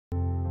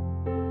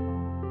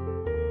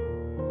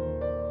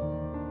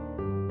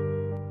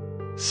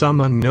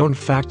Some unknown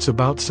facts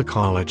about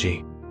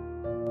psychology.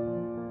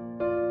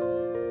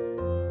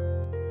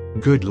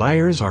 Good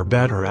liars are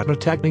better at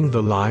detecting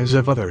the lies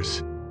of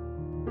others.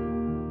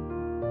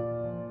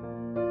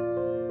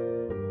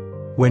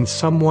 When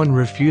someone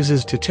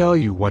refuses to tell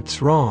you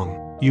what's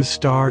wrong, you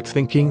start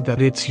thinking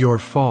that it's your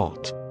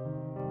fault.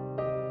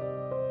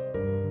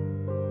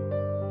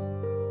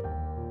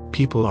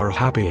 People are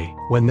happy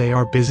when they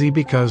are busy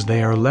because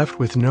they are left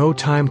with no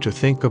time to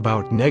think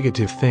about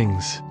negative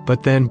things,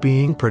 but then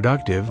being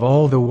productive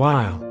all the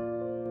while.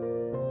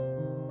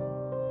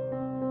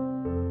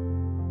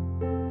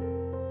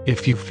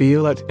 If you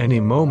feel at any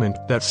moment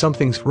that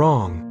something's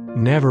wrong,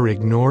 never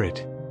ignore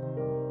it.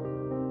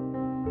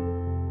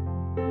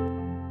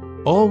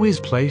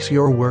 Always place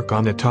your work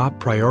on a top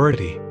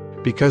priority,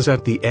 because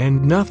at the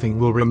end nothing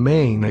will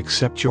remain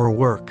except your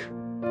work.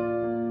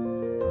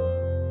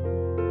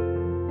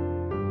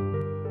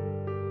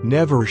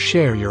 Never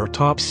share your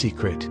top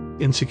secret,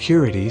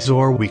 insecurities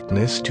or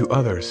weakness to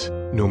others,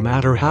 no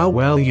matter how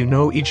well you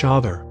know each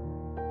other.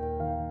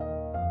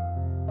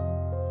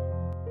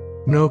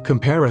 No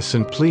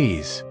comparison,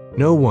 please.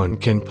 No one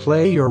can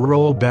play your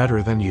role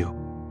better than you.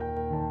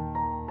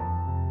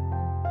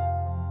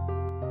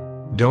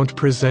 Don't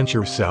present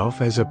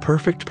yourself as a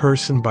perfect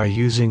person by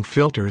using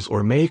filters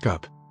or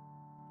makeup.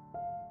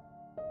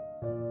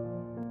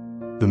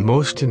 The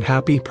most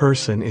unhappy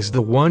person is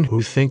the one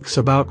who thinks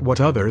about what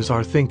others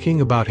are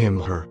thinking about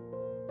him or her.